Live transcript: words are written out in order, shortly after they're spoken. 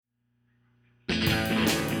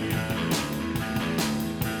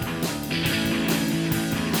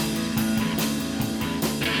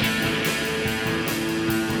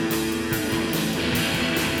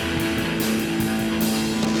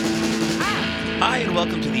Hi, and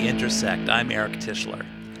welcome to The Intersect. I'm Eric Tischler.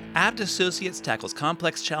 Abt Associates tackles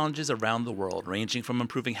complex challenges around the world, ranging from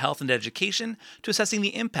improving health and education to assessing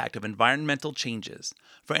the impact of environmental changes.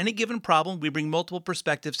 For any given problem, we bring multiple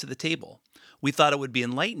perspectives to the table. We thought it would be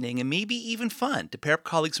enlightening and maybe even fun to pair up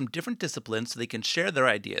colleagues from different disciplines so they can share their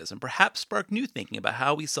ideas and perhaps spark new thinking about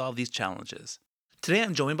how we solve these challenges. Today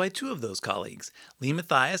I'm joined by two of those colleagues, Lee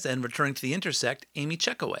Mathias and, returning to The Intersect, Amy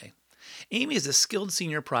Checkaway. Amy is a skilled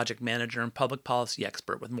senior project manager and public policy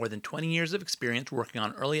expert with more than 20 years of experience working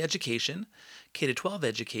on early education, K-12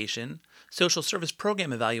 education, social service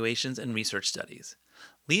program evaluations, and research studies.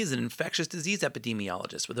 Lee is an infectious disease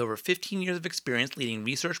epidemiologist with over 15 years of experience leading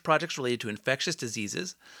research projects related to infectious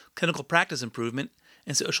diseases, clinical practice improvement,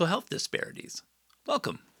 and social health disparities.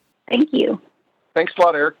 Welcome. Thank you. Thanks a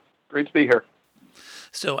lot, Eric. Great to be here.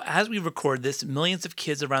 So, as we record this, millions of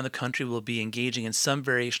kids around the country will be engaging in some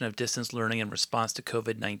variation of distance learning in response to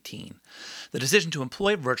COVID-19. The decision to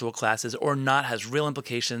employ virtual classes or not has real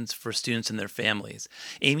implications for students and their families.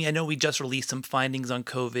 Amy, I know we just released some findings on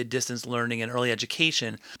COVID, distance learning, and early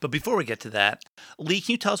education, but before we get to that, Lee,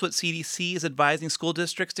 can you tell us what CDC is advising school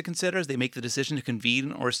districts to consider as they make the decision to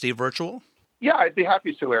convene or stay virtual? Yeah, I'd be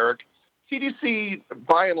happy to, Eric. CDC,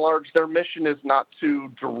 by and large, their mission is not to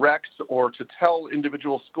direct or to tell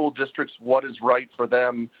individual school districts what is right for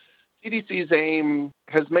them. CDC's aim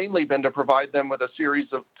has mainly been to provide them with a series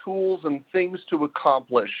of tools and things to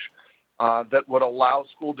accomplish that would allow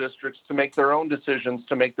school districts to make their own decisions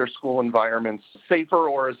to make their school environments safer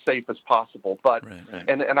or as safe as possible. But Right.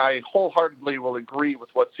 And I wholeheartedly will agree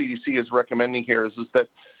with what CDC is recommending here is that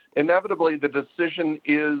inevitably the decision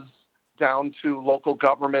is down to local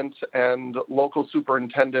government and local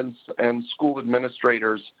superintendents and school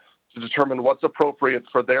administrators to determine what's appropriate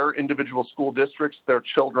for their individual school districts, their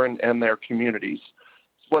children, and their communities.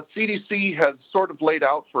 What CDC has sort of laid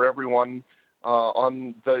out for everyone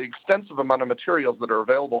on the extensive amount of materials that are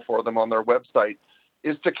available for them on their website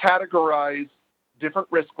is to categorize different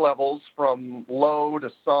risk levels from low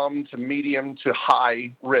to some to medium to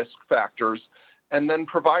high risk factors, and then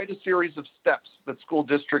provide a series of steps that school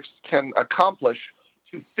districts can accomplish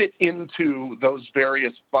to fit into those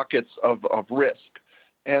various buckets of risk.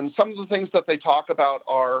 And some of the things that they talk about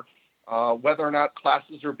are whether or not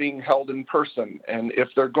classes are being held in person, and if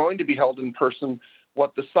they're going to be held in person,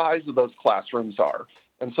 what the size of those classrooms are.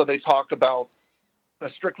 And so they talk about a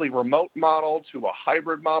strictly remote model to a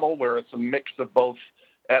hybrid model where it's a mix of both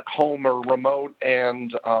at home or remote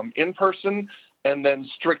and in person, and then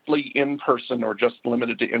strictly in-person or just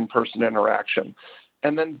limited to in-person interaction.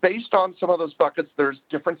 And then based on some of those buckets, there's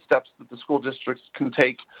different steps that the school districts can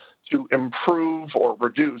take to improve or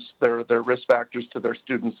reduce their risk factors to their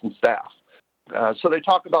students and staff. So they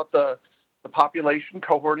talk about the population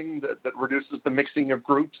cohorting that reduces the mixing of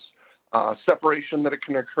groups, separation that it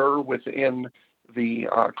can occur within the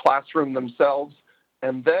classroom themselves,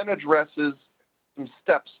 and then addresses some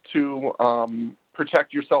steps to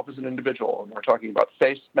protect yourself as an individual. And we're talking about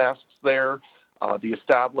face masks there, the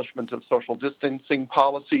establishment of social distancing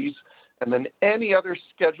policies, and then any other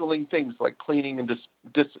scheduling things like cleaning and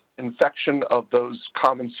disinfection of those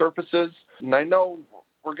common surfaces. And I know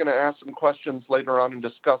we're going to ask some questions later on and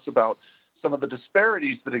discuss about some of the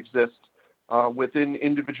disparities that exist within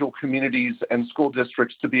individual communities and school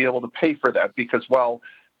districts to be able to pay for that, because while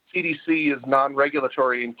CDC is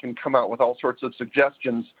non-regulatory and can come out with all sorts of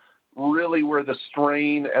suggestions, really where the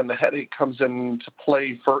strain and the headache comes into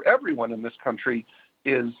play for everyone in this country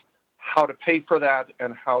is how to pay for that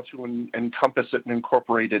and how to encompass it and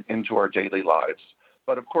incorporate it into our daily lives.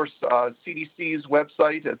 But of course, CDC's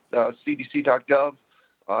website at cdc.gov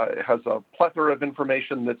has a plethora of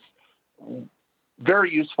information that's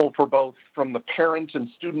very useful for both from the parent and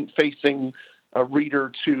student-facing reader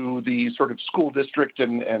to the sort of school district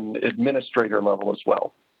and administrator level as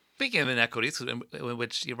well. Speaking of inequities,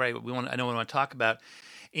 which you're right, we want to talk about.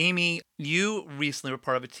 Amy, you recently were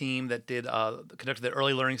part of a team that conducted the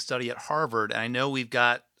early learning study at Harvard, and I know we've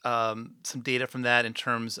got some data from that in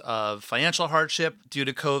terms of financial hardship due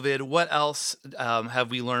to COVID. What else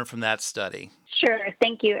have we learned from that study? Sure.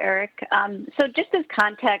 Thank you, Eric. So just as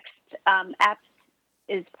context, Abt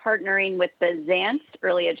is partnering with the Zantz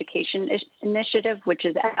Early Education Initiative, which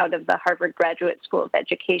is out of the Harvard Graduate School of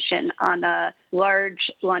Education, on a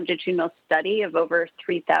large longitudinal study of over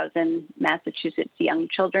 3,000 Massachusetts young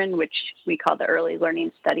children, which we call the Early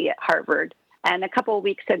Learning Study at Harvard. And a couple of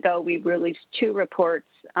weeks ago, we released two reports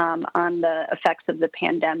on the effects of the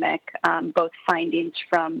pandemic, both findings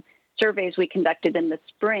from surveys we conducted in the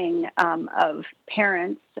spring of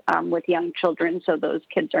parents with young children. So those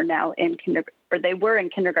kids are now in kindergarten, or they were in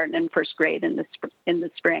kindergarten and first grade in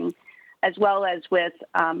the spring, as well as with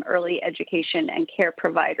early education and care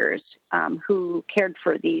providers who cared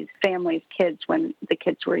for these families' kids when the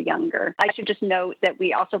kids were younger. I should just note that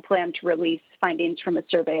we also plan to release findings from a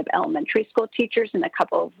survey of elementary school teachers in a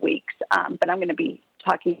couple of weeks, but I'm going to be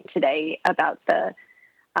talking today about the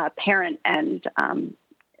parent and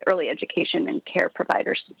early education and care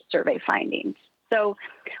provider survey findings. So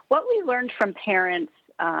what we learned from parents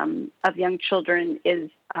of young children is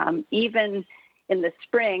even in the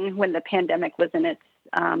spring, when the pandemic was in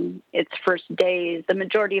its first days, the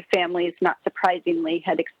majority of families, not surprisingly,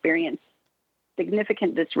 had experienced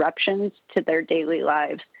significant disruptions to their daily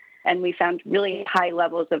lives. And we found really high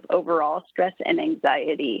levels of overall stress and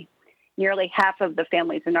anxiety. Nearly half of the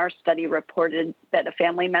families in our study reported that a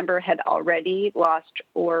family member had already lost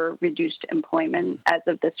or reduced employment as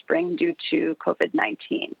of the spring due to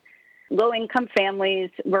COVID-19. Low-income families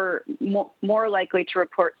were more likely to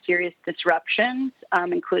report serious disruptions,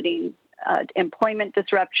 including employment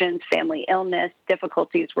disruptions, family illness,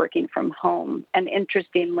 difficulties working from home. And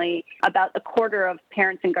interestingly, about a quarter of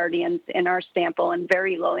parents and guardians in our sample in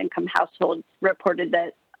very low-income households reported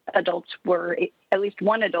that at least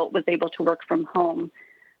one adult was able to work from home,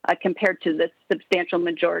 compared to the substantial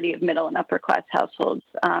majority of middle and upper class households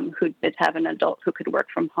who did have an adult who could work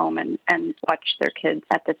from home and watch their kids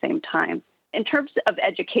at the same time. In terms of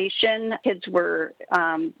education, kids were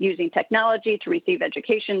using technology to receive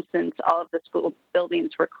education since all of the school buildings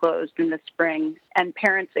were closed in the spring, and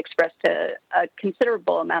parents expressed a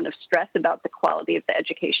considerable amount of stress about the quality of the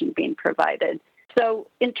education being provided. So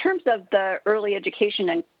in terms of the early education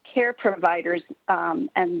and care providers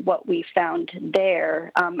and what we found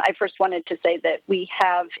there, I first wanted to say that we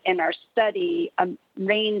have in our study a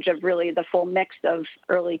range of really the full mix of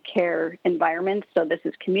early care environments. So this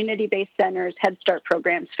is community-based centers, Head Start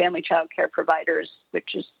programs, family child care providers,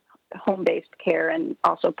 which is home-based care, and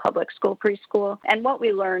also public school preschool. And what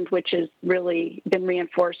we learned, which has really been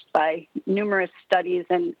reinforced by numerous studies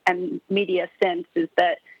and media since, is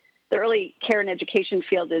that the early care and education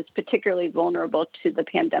field is particularly vulnerable to the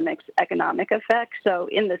pandemic's economic effects. So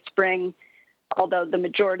in the spring, although the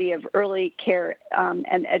majority of early care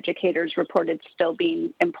and educators reported still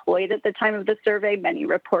being employed at the time of the survey, many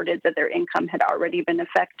reported that their income had already been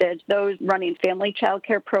affected. Those running family child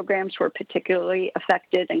care programs were particularly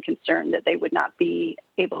affected and concerned that they would not be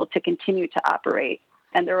able to continue to operate.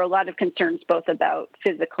 And there were a lot of concerns both about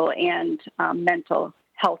physical and mental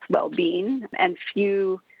health well-being, and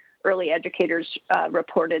few early educators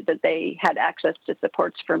reported that they had access to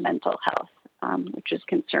supports for mental health, which is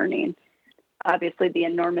concerning. Obviously, the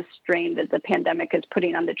enormous strain that the pandemic is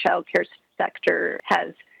putting on the child care sector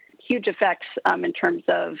has huge effects in terms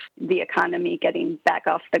of the economy getting back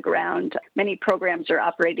off the ground. Many programs are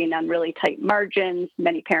operating on really tight margins.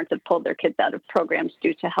 Many parents have pulled their kids out of programs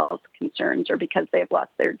due to health concerns or because they have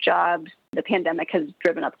lost their jobs. The pandemic has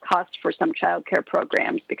driven up costs for some child care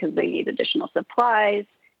programs because they need additional supplies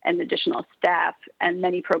and additional staff, and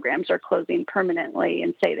many programs are closing permanently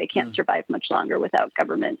and say they can't survive much longer without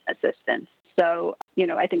government assistance. So,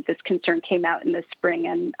 I think this concern came out in the spring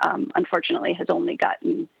and unfortunately has only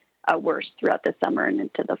gotten worse throughout the summer and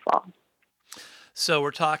into the fall. So we're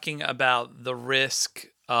talking about the risk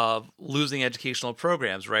of losing educational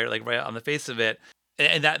programs, right? Like right on the face of it.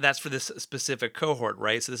 And that's for this specific cohort,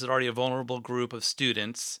 right? So this is already a vulnerable group of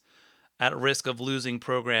students at risk of losing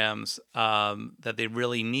programs that they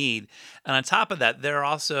really need. And on top of that, there are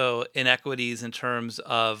also inequities in terms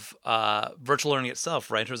of virtual learning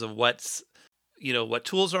itself, right? In terms of what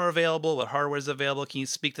tools are available, what hardware is available. Can you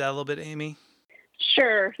speak to that a little bit, Amy?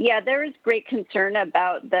 Sure. Yeah, there is great concern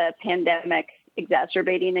about the pandemic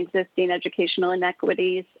exacerbating existing educational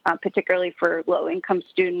inequities, particularly for low-income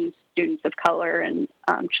students, students of color, and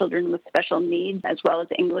children with special needs, as well as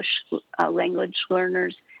English language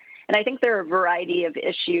learners. And I think there are a variety of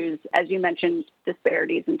issues, as you mentioned,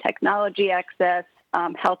 disparities in technology access,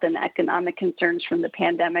 health and economic concerns from the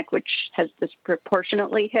pandemic, which has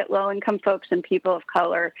disproportionately hit low-income folks and people of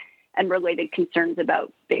color, and related concerns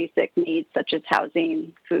about basic needs such as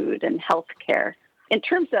housing, food, and health care. In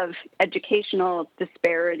terms of educational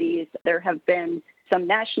disparities, there have been some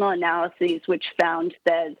national analyses which found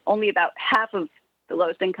that only about half of the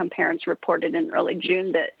lowest income parents reported in early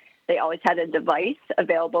June that they always had a device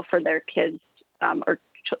available for their kids or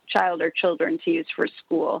child or children to use for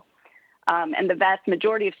school. And the vast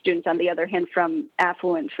majority of students, on the other hand, from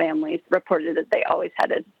affluent families, reported that they always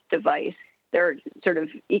had a device. There are sort of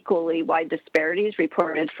equally wide disparities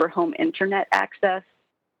reported for home internet access.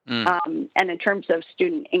 And in terms of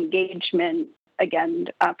student engagement, again,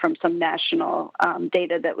 from some national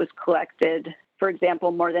data that was collected For example,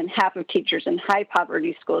 more than half of teachers in high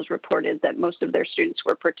poverty schools reported that most of their students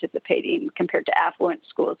were participating compared to affluent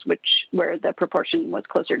schools, where the proportion was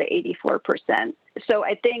closer to 84%. So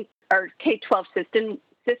I think our K-12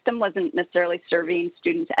 system wasn't necessarily serving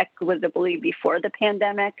students equitably before the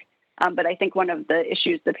pandemic. But I think one of the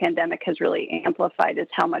issues the pandemic has really amplified is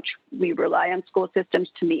how much we rely on school systems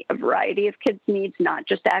to meet a variety of kids' needs, not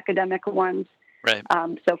just academic ones. Right.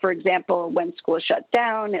 So, for example, when schools shut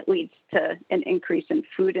down, it leads to an increase in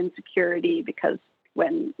food insecurity because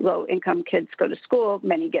when low-income kids go to school,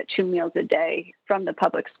 many get 2 meals a day from the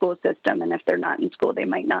public school system, and if they're not in school, they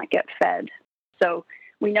might not get fed. So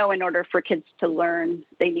we know in order for kids to learn,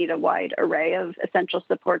 they need a wide array of essential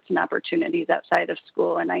supports and opportunities outside of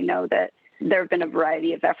school, and I know that there have been a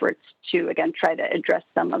variety of efforts to, again, try to address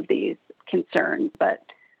some of these concerns, but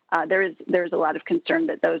there's a lot of concern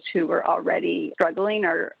that those who were already struggling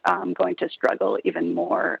are going to struggle even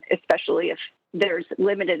more, especially if there's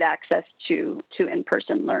limited access to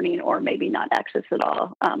in-person learning or maybe not access at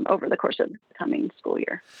all over the course of the coming school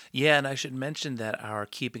year. Yeah, and I should mention that our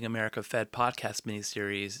Keeping America Fed podcast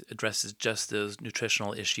miniseries addresses just those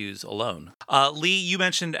nutritional issues alone. Lee, you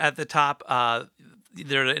mentioned at the top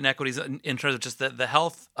there are inequities in terms of just the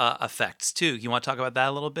health effects, too. You want to talk about that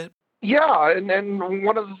a little bit? Yeah, and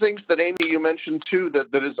one of the things that Amy, you mentioned too,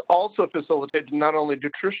 that is also facilitated not only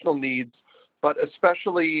nutritional needs, but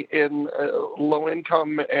especially in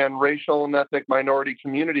low-income and racial and ethnic minority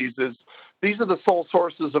communities, is these are the sole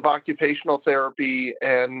sources of occupational therapy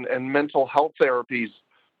and mental health therapies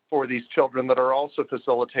for these children that are also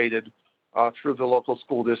facilitated through the local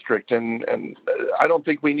school district. And I don't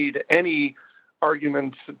think we need any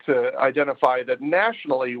argument to identify that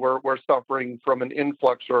nationally we're suffering from an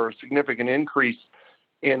influx or a significant increase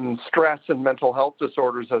in stress and mental health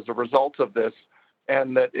disorders as a result of this,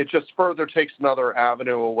 and that it just further takes another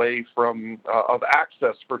avenue away from of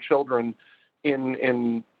access for children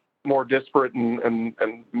in more disparate and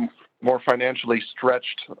more financially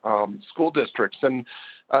stretched school districts. And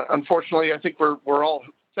unfortunately, I think we're all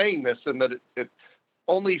saying this, and that it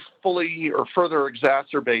only fully or further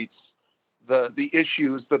exacerbates the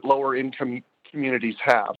issues that lower income communities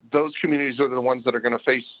have. Those communities are the ones that are going to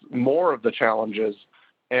face more of the challenges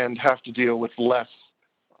and have to deal with less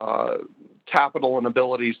capital and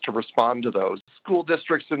abilities to respond to those. School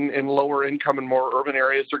districts in lower income and more urban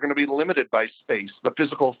areas are going to be limited by space. The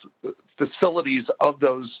physical facilities of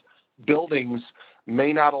those buildings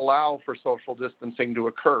may not allow for social distancing to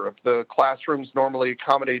occur. If the classrooms normally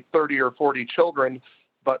accommodate 30 or 40 children,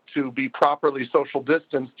 but to be properly social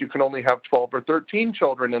distanced, you can only have 12 or 13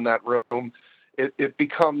 children in that room, it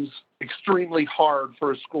becomes extremely hard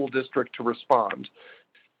for a school district to respond.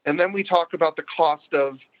 And then we talk about the cost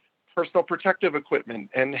of personal protective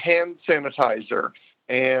equipment and hand sanitizer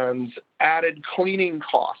and added cleaning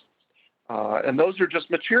costs. And those are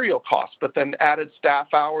just material costs, but then added staff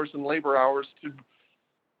hours and labor hours to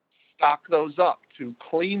stock those up, to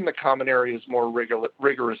clean the common areas more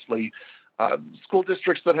rigorously. School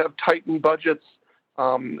districts that have tightened budgets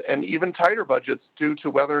and even tighter budgets due to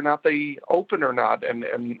whether or not they open or not, and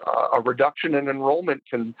a reduction in enrollment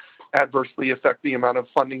can adversely affect the amount of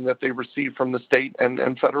funding that they receive from the state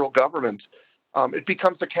and federal government. It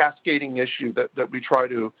becomes a cascading issue that we try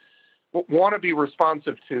to want to be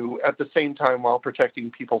responsive to at the same time while protecting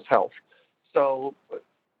people's health. So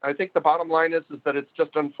I think the bottom line is that it's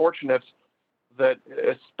just unfortunate that,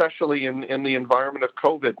 especially in the environment of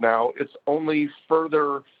COVID now, it's only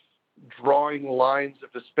further drawing lines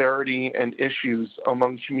of disparity and issues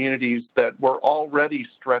among communities that were already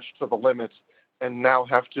stretched to the limit and now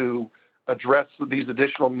have to address these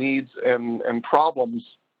additional needs and problems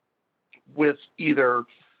with either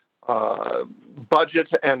budget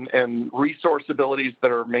and resource abilities that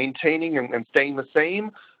are maintaining and staying the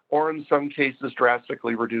same, or in some cases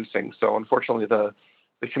drastically reducing. So unfortunately, the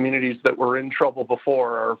communities that were in trouble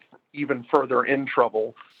before are even further in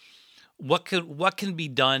trouble. What can be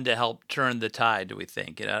done to help turn the tide, do we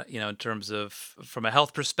think? In terms of from a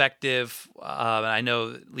health perspective, I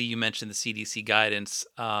know, Lee, you mentioned the CDC guidance,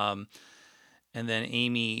 and then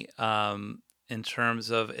Amy, in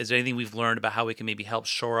terms of, is there anything we've learned about how we can maybe help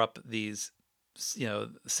shore up these,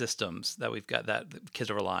 systems that we've got that the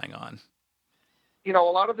kids are relying on? A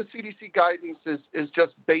lot of the CDC guidance is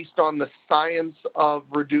just based on the science of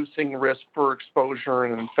reducing risk for exposure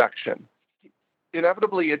and infection.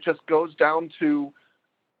 Inevitably, it just goes down to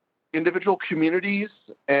individual communities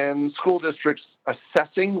and school districts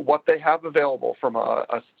assessing what they have available from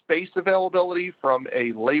a space availability, from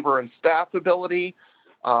a labor and staff ability,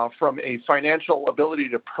 from a financial ability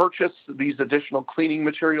to purchase these additional cleaning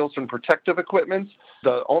materials and protective equipment.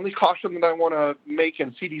 The only caution that I want to make,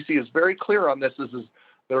 and CDC is very clear on this, is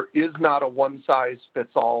there is not a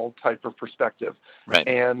one-size-fits-all type of perspective. Right.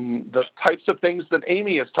 And the types of things that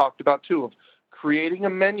Amy has talked about, too, of creating a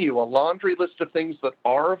menu, a laundry list of things that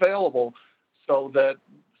are available so that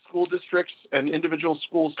school districts and individual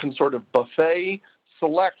schools can sort of buffet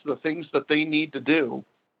select the things that they need to do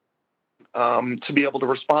to be able to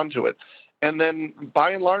respond to it. And then,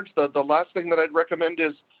 by and large, the last thing that I'd recommend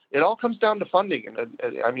is it all comes down to funding.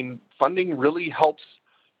 And I mean, funding really helps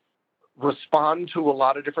respond to a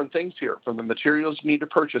lot of different things here, from the materials you need to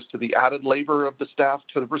purchase to the added labor of the staff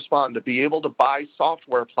to respond, to be able to buy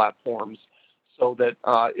software platforms so that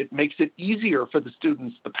it makes it easier for the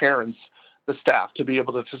students, the parents, the staff to be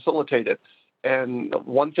able to facilitate it. And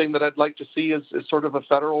one thing that I'd like to see is sort of a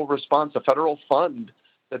federal response, a federal fund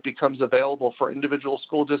that becomes available for individual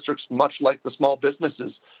school districts, much like the small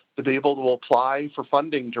businesses, to be able to apply for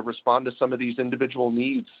funding to respond to some of these individual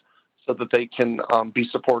needs so that they can be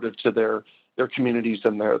supportive to their communities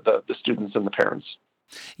and the students and the parents.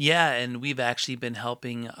 Yeah, and we've actually been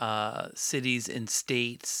helping cities and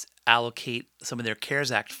states allocate some of their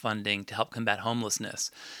CARES Act funding to help combat homelessness.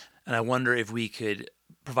 And I wonder if we could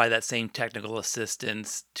provide that same technical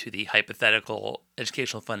assistance to the hypothetical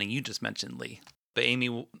educational funding you just mentioned, Lee. But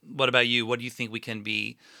Amy, what about you? What do you think we can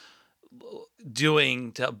be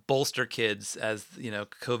doing to bolster kids as,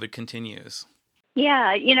 COVID continues?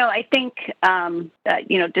 Yeah, I think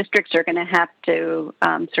that, districts are going to have to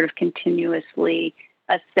sort of continuously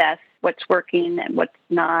assess what's working and what's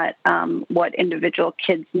not, what individual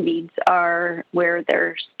kids' needs are, where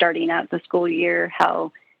they're starting out the school year,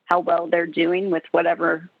 how well they're doing with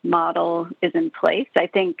whatever model is in place. I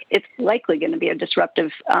think it's likely going to be a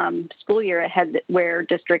disruptive school year ahead where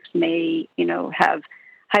districts may, have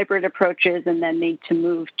hybrid approaches and then need to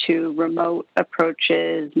move to remote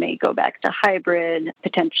approaches, may go back to hybrid.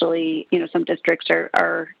 Potentially, some districts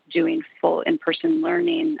are doing full in-person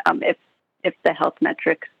learning if the health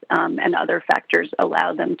metrics and other factors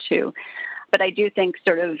allow them to. But I do think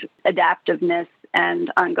sort of adaptiveness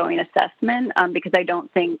and ongoing assessment, because I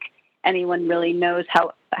don't think anyone really knows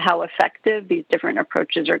how effective these different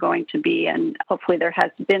approaches are going to be. And hopefully there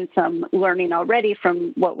has been some learning already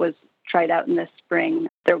from what was tried out in the spring.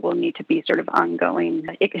 There will need to be sort of ongoing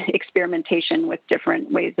experimentation with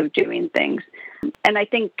different ways of doing things. And I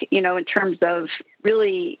think, in terms of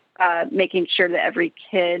really making sure that every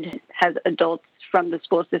kid has adults from the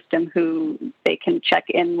school system who they can check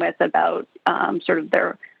in with about sort of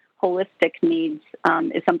their holistic needs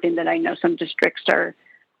is something that I know some districts are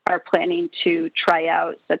planning to try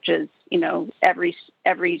out, such as,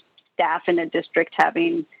 every staff in a district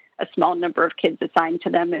having a small number of kids assigned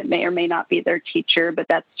to them. It may or may not be their teacher, but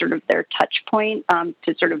that's sort of their touch point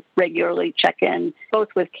to sort of regularly check in both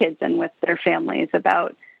with kids and with their families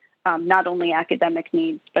about not only academic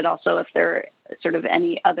needs, but also if there are sort of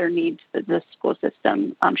any other needs that the school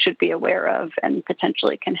system should be aware of and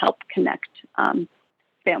potentially can help connect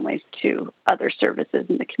families to other services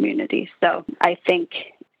in the community. So I think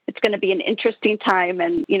it's going to be an interesting time,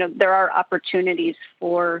 and there are opportunities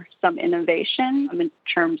for some innovation in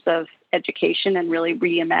terms of education and really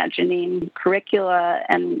reimagining curricula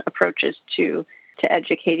and approaches to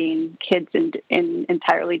educating kids in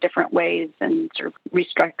entirely different ways and sort of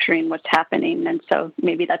restructuring what's happening. And so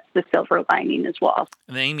maybe that's the silver lining as well.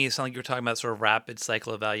 And then, Amy, it sounds like you're talking about sort of rapid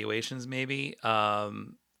cycle evaluations, maybe.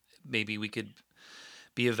 Maybe we could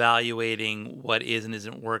be evaluating what is and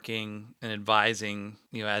isn't working and advising,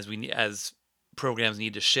 as programs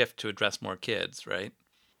need to shift to address more kids, right?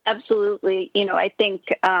 Absolutely. I think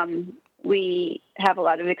we have a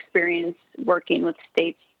lot of experience working with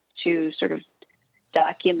states to sort of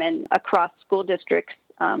document across school districts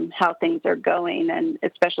how things are going, and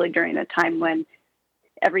especially during a time when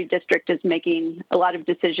every district is making a lot of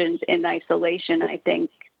decisions in isolation. I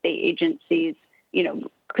think state agencies,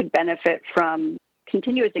 could benefit from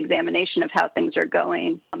continuous examination of how things are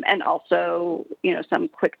going, and also, some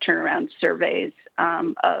quick turnaround surveys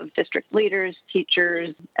of district leaders,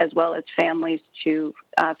 teachers, as well as families to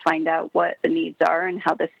find out what the needs are and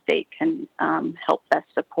how the state can help best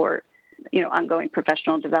support, ongoing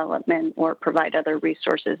professional development or provide other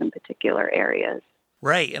resources in particular areas.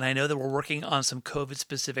 Right, and I know that we're working on some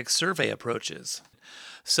COVID-specific survey approaches.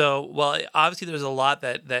 So, well, obviously there's a lot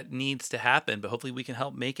that needs to happen, but hopefully we can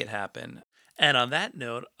help make it happen. And on that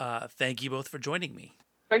note, thank you both for joining me.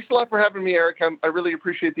 Thanks a lot for having me, Eric. I really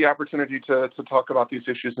appreciate the opportunity to talk about these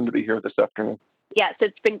issues and to be here this afternoon. Yes,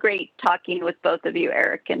 it's been great talking with both of you,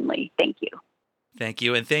 Eric and Lee. Thank you. Thank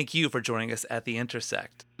you, and thank you for joining us at The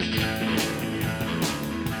Intersect.